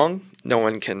that he's wrong. No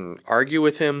one can argue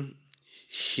with him.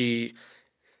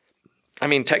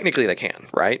 Technically they can,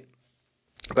 right?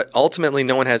 But ultimately,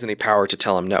 no one has any power to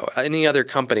tell him no. Any other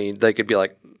company, they could be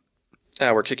like,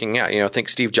 we're kicking out. Think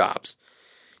Steve Jobs,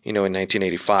 in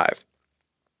 1985,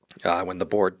 when the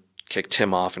board kicked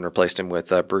him off and replaced him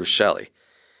with Bruce Shelley.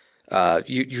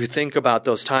 You think about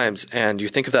those times, and you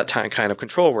think of that kind of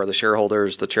control where the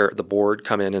shareholders, the board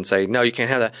come in and say, no, you can't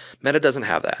have that. Meta doesn't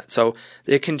have that. So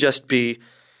it can just be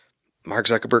Mark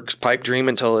Zuckerberg's pipe dream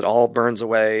until it all burns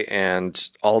away and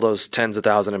all those tens of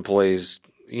thousand employees,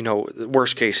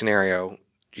 worst case scenario,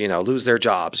 lose their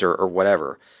jobs or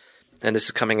whatever. And this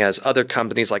is coming as other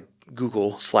companies like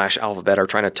Google/Alphabet are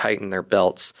trying to tighten their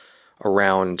belts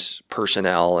around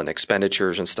personnel and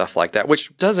expenditures and stuff like that,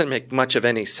 which doesn't make much of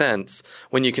any sense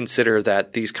when you consider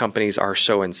that these companies are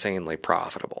so insanely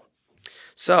profitable.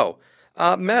 So,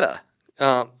 Meta,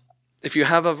 if you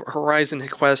have a Horizon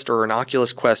Quest or an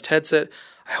Oculus Quest headset,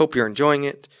 I hope you're enjoying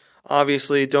it.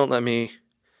 Obviously, don't let me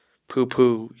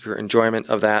poo-poo your enjoyment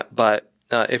of that, but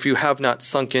if you have not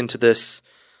sunk into this,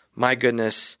 my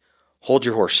goodness, hold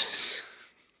your horses.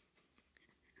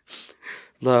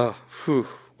 What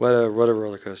a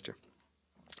roller coaster.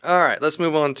 All right, let's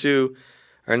move on to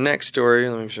our next story.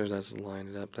 Let me make sure that's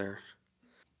lined up there.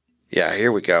 Yeah,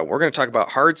 here we go. We're going to talk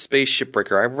about Hard Space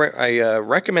Shipbreaker. I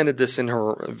recommended this in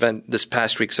her event, this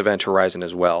past week's Event Horizon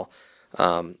as well.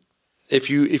 So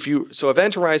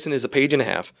Event Horizon is a page and a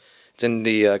half. It's in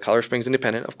the Colorado Springs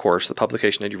Independent, of course, the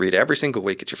publication that you read every single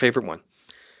week. It's your favorite one.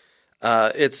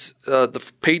 It's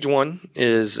the page one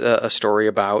is a story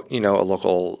about a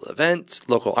local event,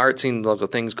 local art scene, local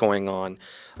things going on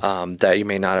that you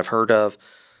may not have heard of,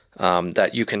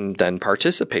 that you can then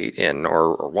participate in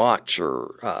or watch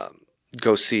or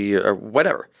go see or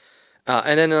whatever.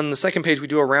 And then on the second page, we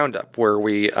do a roundup where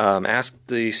we ask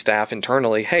the staff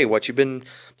internally, hey, what you been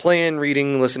playing,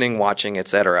 reading, listening, watching,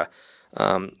 etc.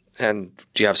 And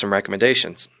do you have some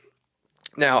recommendations?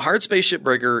 Now, Hard Space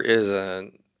Shipbreaker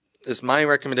is my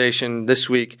recommendation this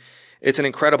week. It's an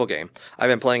incredible game. I've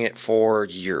been playing it for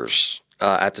years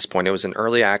at this point. It was in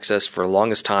early access for the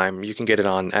longest time. You can get it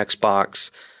on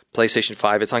Xbox, PlayStation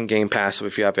 5. It's on Game Pass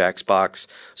if you have Xbox,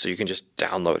 so you can just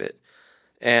download it.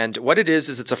 And what it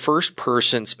is it's a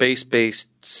first-person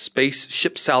space-based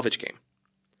spaceship salvage game.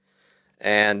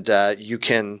 And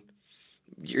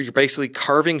you're basically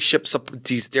carving ships up,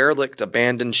 these derelict,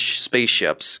 abandoned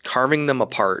spaceships, carving them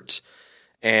apart,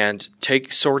 and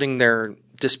sorting their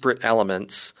disparate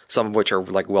elements, some of which are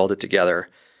like welded together,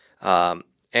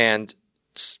 and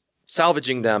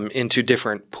salvaging them into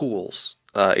different pools,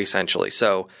 essentially.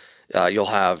 So you'll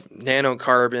have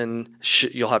nanocarbon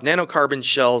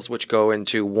shells which go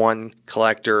into one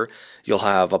collector. You'll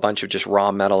have a bunch of just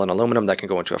raw metal and aluminum that can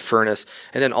go into a furnace,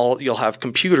 and then you'll have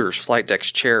computers, flight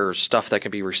decks, chairs, stuff that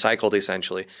can be recycled.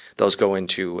 Essentially, those go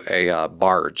into a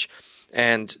barge.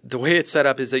 And the way it's set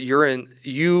up is that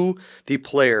the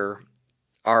player,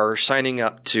 are signing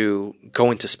up to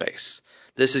go into space.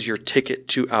 This is your ticket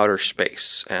to outer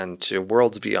space and to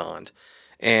worlds beyond.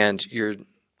 And you're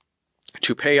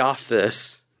to pay off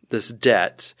this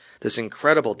debt, this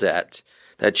incredible debt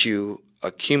that you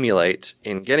accumulate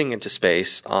in getting into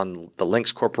space on the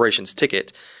Lynx Corporation's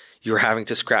ticket. You're having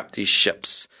to scrap these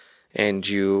ships, and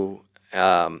you're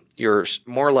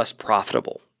more or less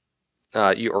profitable.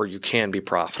 You can be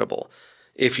profitable.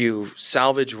 If you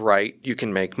salvage right, you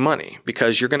can make money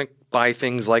because you're going to buy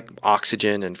things like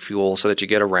oxygen and fuel so that you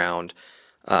get around.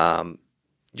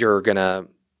 You're going to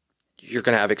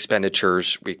have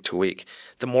expenditures week to week.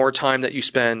 The more time that you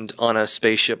spend on a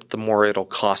spaceship, the more it'll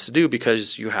cost to do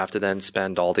because you have to then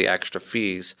spend all the extra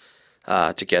fees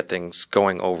to get things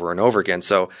going over and over again.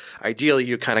 So ideally,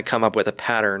 you kind of come up with a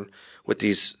pattern with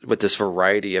this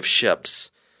variety of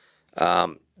ships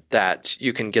that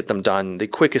you can get them done the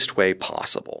quickest way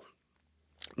possible.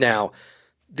 Now,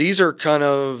 these are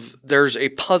there's a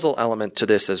puzzle element to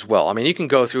this as well. I mean, you can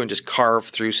go through and just carve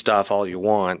through stuff all you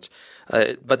want,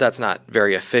 but that's not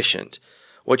very efficient.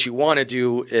 What you want to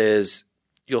do is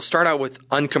you'll start out with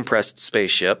uncompressed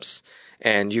spaceships,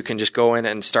 and you can just go in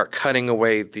and start cutting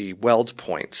away the weld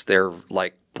points. They're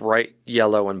like bright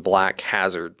yellow and black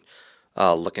hazard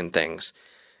looking things.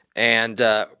 And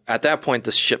at that point,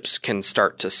 the ships can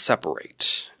start to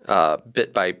separate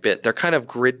bit by bit. They're kind of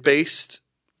grid-based.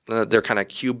 They're kind of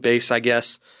cube-based, I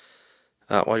guess.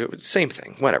 Same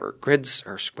thing, whatever. Grids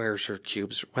or squares or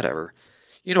cubes, whatever.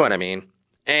 You know what I mean.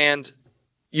 And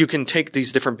you can take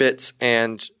these different bits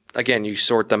and, again, you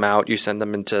sort them out. You send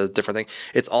them into different things.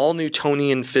 It's all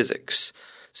Newtonian physics.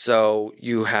 So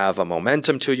you have a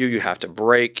momentum to you. You have to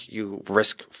brake. You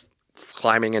risk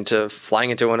flying into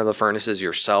one of the furnaces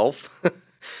yourself.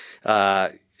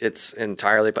 It's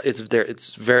entirely, but it's there.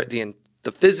 It's very,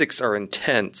 the physics are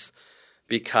intense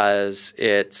because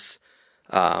it's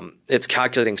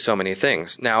calculating so many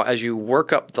things. Now, as you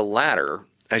work up the ladder,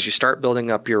 as you start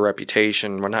building up your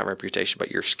reputation, well, not reputation,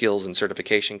 but your skills and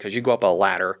certification, because you go up a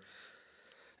ladder,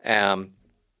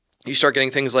 you start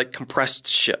getting things like compressed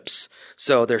ships.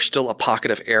 So there's still a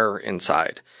pocket of air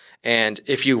inside. And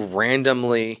if you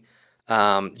randomly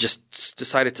just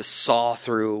decided to saw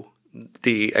through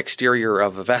the exterior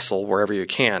of a vessel wherever you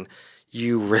can,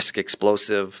 you risk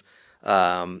explosive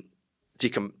um,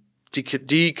 decom-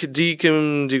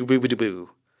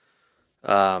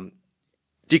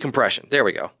 decompression. There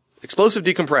we go. Explosive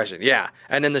decompression. Yeah.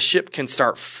 And then the ship can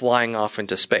start flying off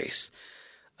into space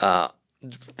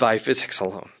by physics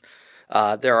alone.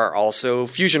 There are also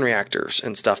fusion reactors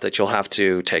and stuff that you'll have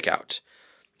to take out.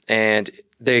 And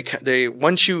they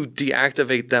once you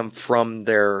deactivate them from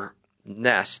their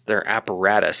nest, their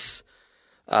apparatus,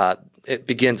 it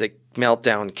begins a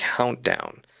meltdown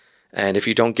countdown. And if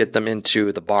you don't get them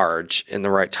into the barge in the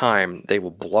right time, they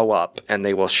will blow up and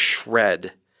they will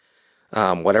shred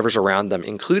whatever's around them,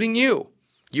 including you.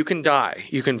 You can die.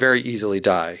 You can very easily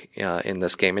die in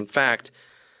this game. In fact,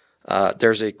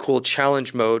 there's a cool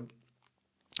challenge mode.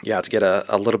 You have to get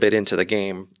a little bit into the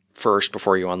game first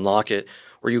before you unlock it,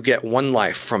 where you get one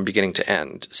life from beginning to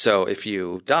end. So if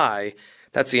you die,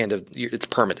 that's the end of it's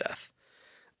permadeath.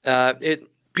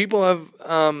 People have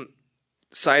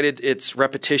cited its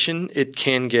repetition. It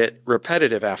can get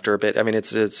repetitive after a bit. I mean,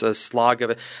 it's a slog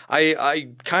of it. I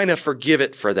kind of forgive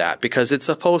it for that because it's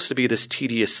supposed to be this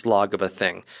tedious slog of a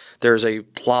thing. There's a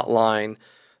plot line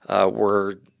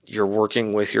where you're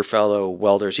working with your fellow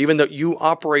welders, even though you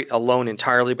operate alone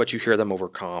entirely, but you hear them over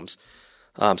comms.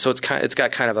 So it's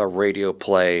got kind of a radio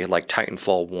play like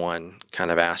Titanfall 1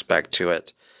 kind of aspect to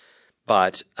it.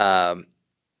 But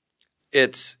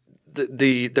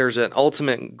there's an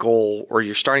ultimate goal where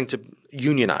you're starting to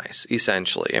unionize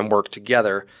essentially and work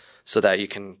together so that you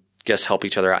can help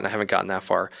each other out. And I haven't gotten that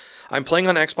far. I'm playing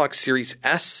on Xbox Series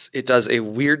S. It does a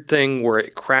weird thing where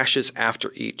it crashes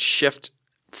after each shift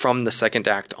from the second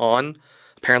act on.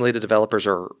 Apparently the developers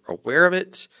are aware of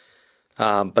it.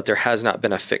 But there has not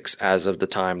been a fix as of the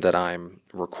time that I'm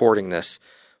recording this.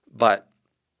 But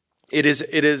it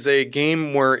is a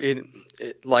game where it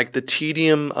like the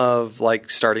tedium of like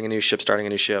starting a new ship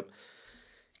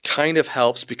kind of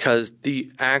helps because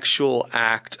the actual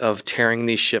act of tearing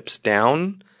these ships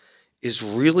down is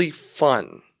really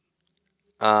fun.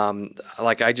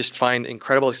 Like I just find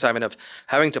incredible excitement of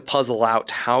having to puzzle out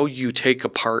how you take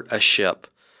apart a ship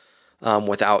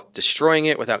without destroying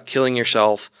it, without killing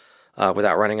yourself,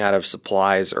 without running out of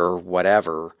supplies or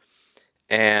whatever.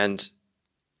 And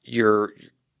you're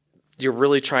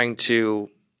really trying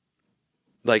to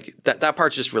like that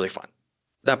part's just really fun.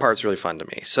 That part's really fun to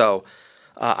me. So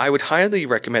I would highly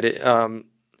recommend it.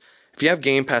 If you have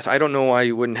Game Pass, I don't know why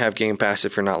you wouldn't have Game Pass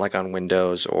if you're not like on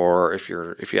Windows or if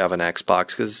you have an Xbox,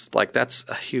 because like that's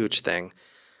a huge thing.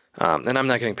 And I'm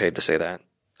not getting paid to say that.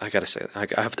 I gotta say I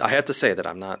have to say that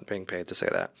I'm not being paid to say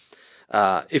that.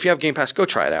 If you have Game Pass, go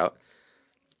try it out.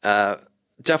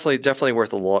 Definitely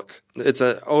worth a look. It's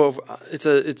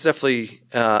definitely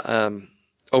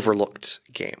overlooked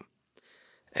game,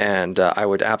 and I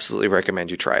would absolutely recommend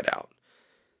you try it out.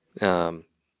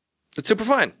 It's super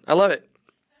fun. I love it.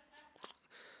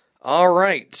 All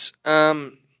right.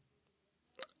 I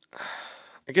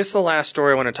guess the last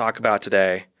story I want to talk about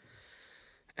today,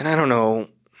 and I don't know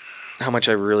how much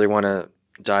I really want to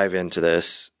dive into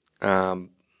this. I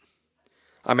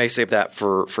may save that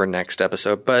for next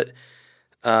episode, but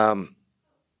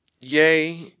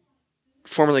Ye,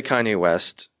 formerly Kanye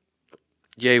West,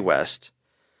 Ye West,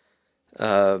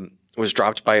 was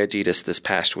dropped by Adidas this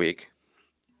past week.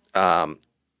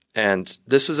 And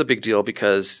this was a big deal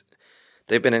because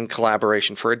they've been in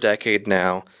collaboration for a decade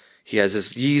now. He has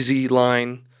this Yeezy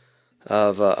line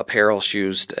of apparel,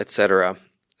 shoes, etc.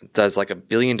 Does like $1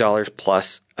 billion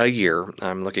plus a year.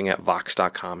 I'm looking at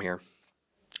Vox.com here.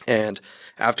 And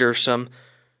after some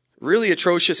really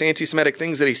atrocious anti-Semitic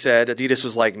things that he said, Adidas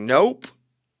was like, nope,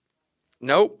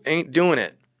 ain't doing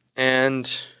it. And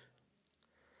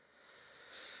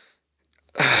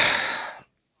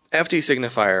FD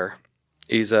Signifier,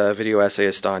 he's a video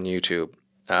essayist on YouTube.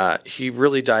 He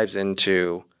really dives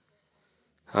into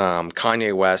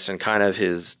Kanye West and kind of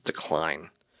his decline.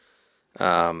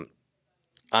 I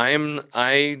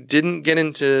didn't get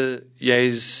into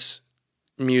Ye's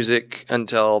music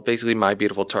until basically My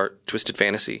Beautiful Twisted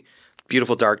Fantasy,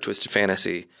 Beautiful Dark Twisted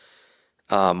Fantasy,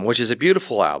 which is a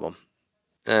beautiful album.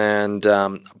 And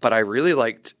but I really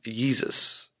liked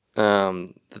Yeezus,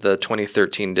 the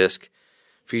 2013 disc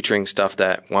featuring stuff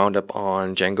that wound up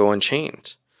on Django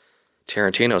Unchained,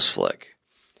 Tarantino's flick,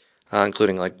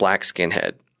 including like Black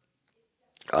Skinhead.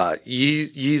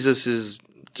 Yeezus is,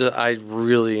 I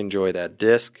really enjoy that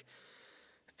disc.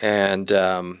 And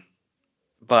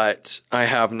but I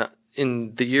have not,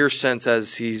 in the years since,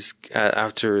 as he's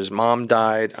after his mom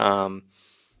died,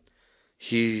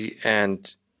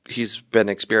 he's been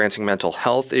experiencing mental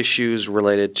health issues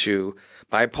related to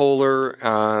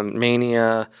bipolar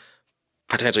mania,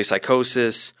 potentially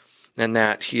psychosis, and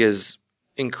that he is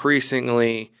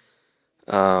increasingly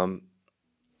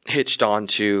hitched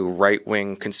onto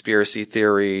right-wing conspiracy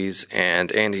theories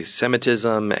and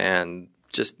anti-Semitism and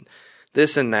just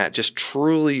this and that, just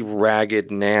truly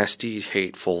ragged, nasty,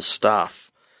 hateful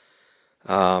stuff.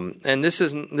 And this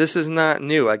is not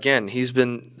new. Again,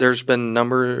 there's been a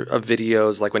number of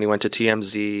videos, like when he went to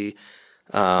TMZ,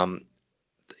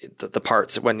 the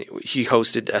parts when he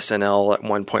hosted SNL at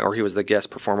one point, or he was the guest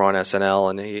performer on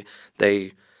SNL, and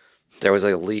there was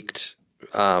a leaked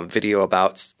video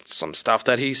about some stuff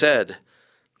that he said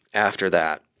after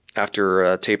a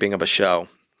taping of a show.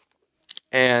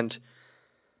 And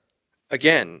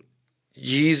again,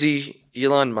 Yeezy,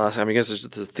 Elon Musk, I mean, I guess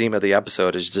the theme of the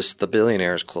episode is just the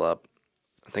Billionaires Club.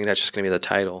 I think that's just going to be the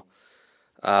title.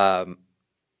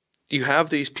 You have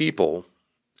these people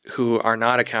who are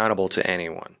not accountable to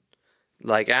anyone.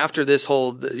 Like after this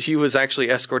he was actually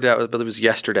escorted out, but it was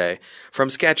yesterday, from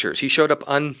Skechers. He showed up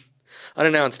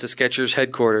unannounced to Skechers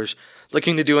headquarters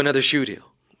looking to do another shoe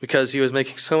deal because he was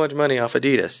making so much money off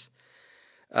Adidas.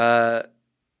 And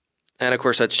of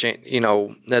course that's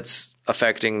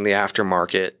affecting the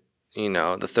aftermarket,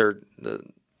 the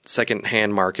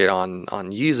second-hand market on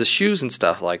Yeezus shoes and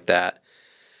stuff like that.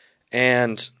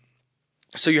 And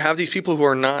so you have these people who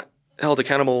are not held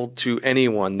accountable to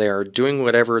anyone. They are doing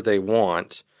whatever they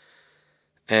want.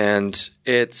 And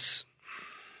I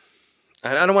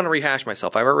don't want to rehash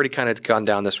myself. I've already kind of gone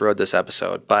down this road this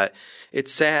episode, but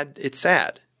it's sad. It's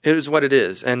sad. It is what it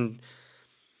is. And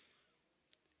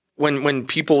when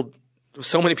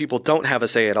so many people don't have a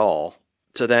say at all,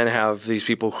 to then have these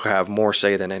people who have more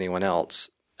say than anyone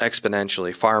else,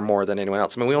 exponentially, far more than anyone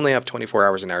else. I mean, we only have 24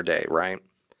 hours in our day, right?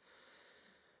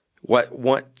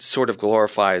 What sort of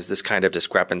glorifies this kind of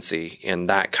discrepancy in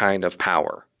that kind of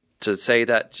power? To say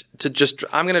that,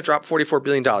 I'm going to drop $44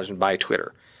 billion and buy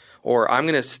Twitter. Or I'm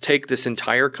going to take this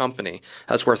entire company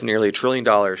that's worth nearly $1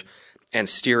 trillion and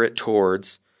steer it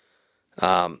towards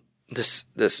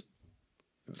this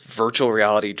virtual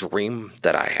reality dream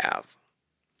that I have.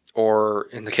 Or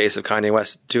in the case of Kanye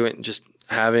West, just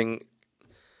having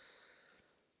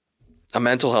a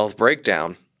mental health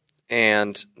breakdown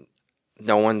and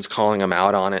no one's calling him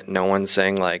out on it. No one's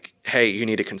saying like, hey, you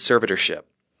need a conservatorship.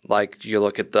 Like you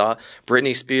look at the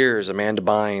Britney Spears, Amanda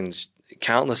Bynes,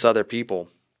 countless other people,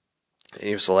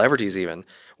 even celebrities even,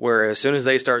 where as soon as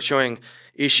they start showing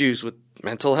issues with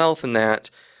mental health and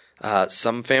that,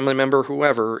 some family member,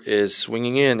 whoever, is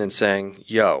swinging in and saying,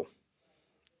 yo,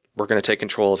 we're going to take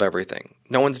control of everything.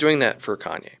 No one's doing that for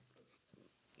Kanye.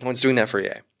 No one's doing that for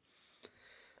Ye.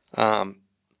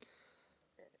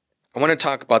 I want to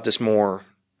talk about this more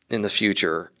in the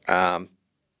future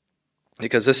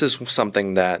because this is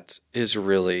something that is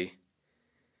really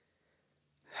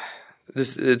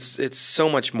it's so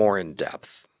much more in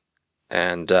depth,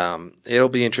 and it'll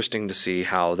be interesting to see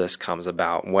how this comes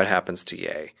about and what happens to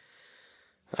Ye,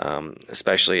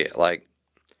 especially like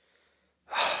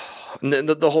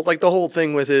the whole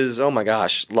thing with his the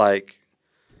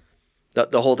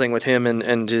whole thing with him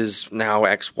and his now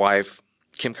ex-wife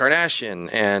Kim Kardashian,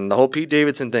 and the whole Pete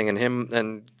Davidson thing, and him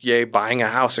and Ye buying a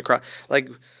house across. Like,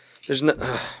 there's no.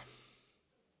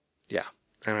 Yeah,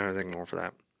 I don't have anything more for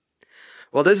that.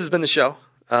 Well, this has been the show.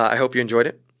 I hope you enjoyed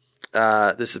it.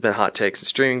 This has been Hot Takes and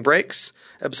Streaming Breaks,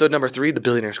 episode number 3, The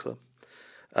Billionaires Club.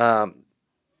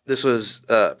 This was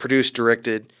produced,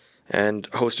 directed, and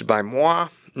hosted by moi,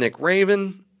 Nick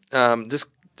Raven. This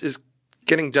is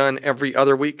getting done every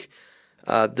other week.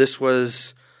 This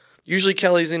was. Usually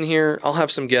Kelly's in here. I'll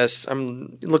have some guests.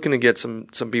 I'm looking to get some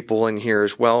people in here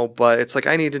as well. But it's like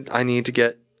I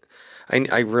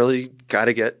really got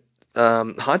to get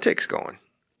hot takes going.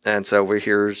 And so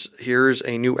here's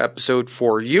a new episode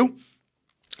for you.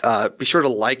 Be sure to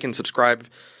like and subscribe.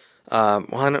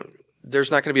 There's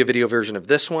not going to be a video version of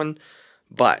this one,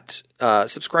 but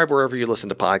subscribe wherever you listen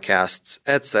to podcasts,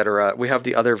 etc. We have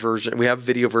we have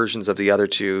video versions of the other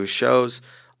two shows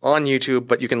on YouTube,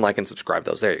 but you can like and subscribe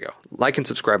those. There you go. Like and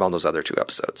subscribe on those other 2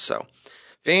 episodes. So,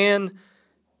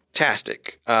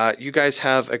 fantastic. You guys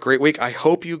have a great week. I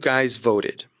hope you guys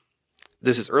voted.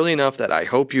 This is early enough that I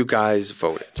hope you guys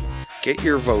voted. Get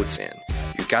your votes in.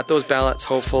 You got those ballots,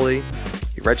 hopefully.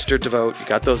 You registered to vote. You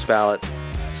got those ballots.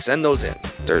 Send those in.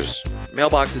 There's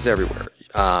mailboxes everywhere.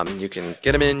 You can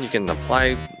get them in. You can apply.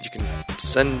 You can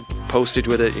send postage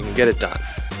with it. You can get it done.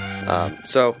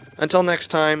 So, until next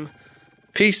time,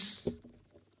 peace.